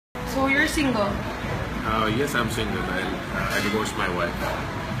So you're single? Yes, I'm single. I divorced my wife.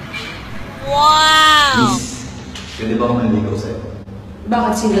 Wow! Pwede ba akong manligaw sa'yo?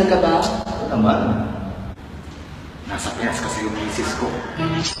 Bakit single ka ba? Naman. Nasa Pinas kasi yung misis ko.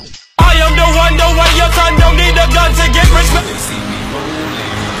 I am the one your son don't need a gun to get rich.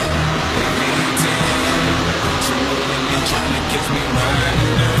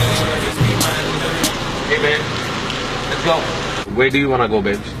 Hey, babe. Let's go. Where do you want to go,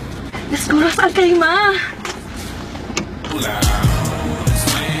 babe? Let's go sa Alcayma!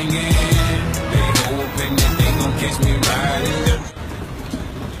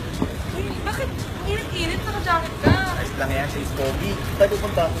 Bakit init-init? Naka-jacket ka? Ayos lang yan, siya is Kobe. Tayo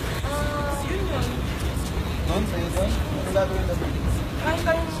pupunta. Yun yun. Doon, sa'yo doon. Ano gagawin na doon? Kahit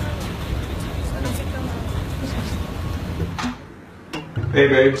tayong... Anong fit naman? Hey,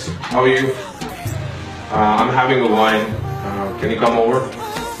 babes. How are you? I'm having a wine. Can you come over?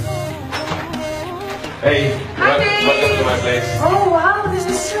 Hey, welcome to my place. Oh, wow! This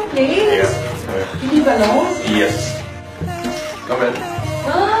is your place? Yeah. You live alone? Yes. Come in.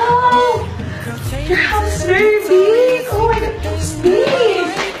 Oh! Your house is very big! Oh my God, it's big!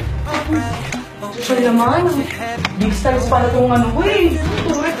 Actually naman, big styles pala itong ano ko eh.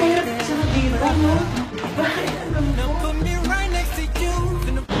 Turret na hirap sila dito, no? Bakit ang ganito?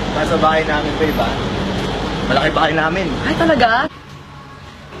 Nasa bahay namin, babe, ha? Malaki bahay namin. Ay, talaga?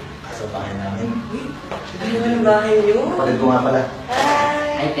 Nasa bahay namin. Ano yung bahay niyo? Kapatid ko nga pala.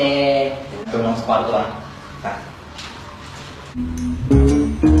 Hi, te! Ito lang sa kwarto, ha? Ha?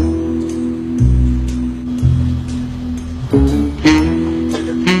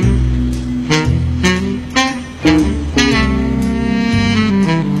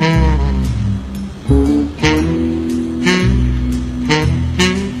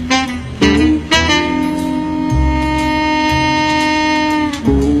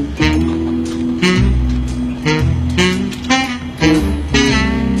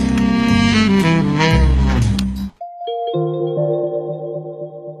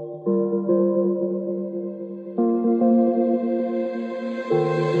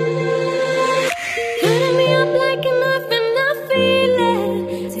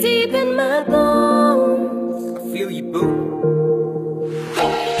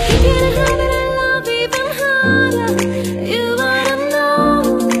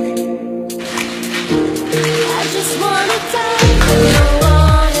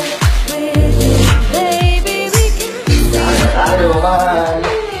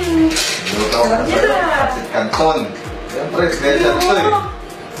 Kanton. Siyempre, special ito eh.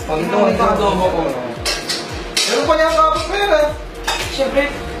 Panginoon, adobo ko. Meron pa niya ang kapos na yan, ha?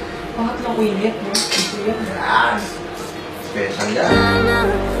 Siyempre, pangatlong kuinit, no? Yan. Special yan.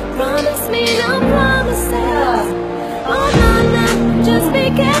 Promise me no promises. Oh, no, no. Just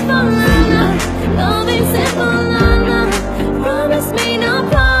be careful, no. Loving simple, no. Promise me no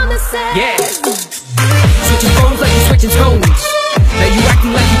promises. Yeah. Switching phones like you're switching tones. Now you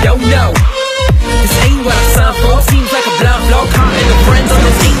acting like you don't know. This ain't what I signed for. Seems like a bluff, blow. Caught in the friend zone.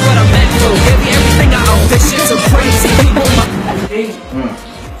 This ain't what I meant for. Give me everything I own. This shit's so crazy. People, Hey,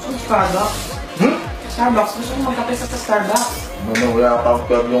 so Starbucks? Starbucks? Gusto ko magkape sa Starbucks. Ano, wala pa akong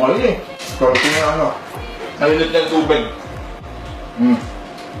club yung ano eh. Club ko yung ano. Nalinit ng tubig.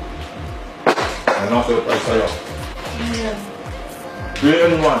 Ano, surprise sa'yo. Ano yan? 3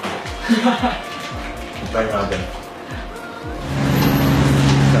 in 1. Try natin.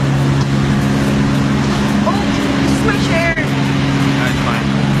 Oh, this is my chair. That's fine.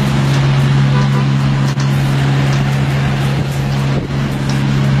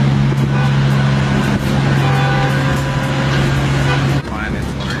 Fine,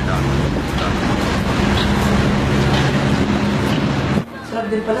 it's already done. Sarap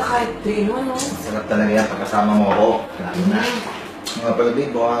din pala kahit 3 in 1, no? Sarap talaga yan pagkasama mo ako. Lalo na. Mga pala din,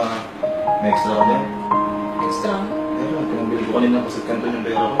 baka may extra ka din. Extra. Ayun, pinambili ko kanina kasi kanton yung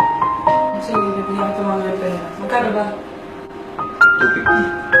pera ko. Sige, bibigyan kita mga pera. Magkano ba? 250.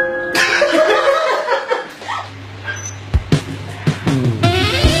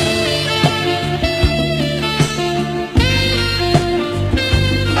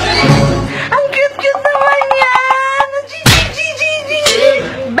 Ang cute-cute naman yan!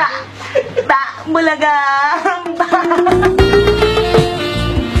 Ba! Ba! Bulaga! Ba!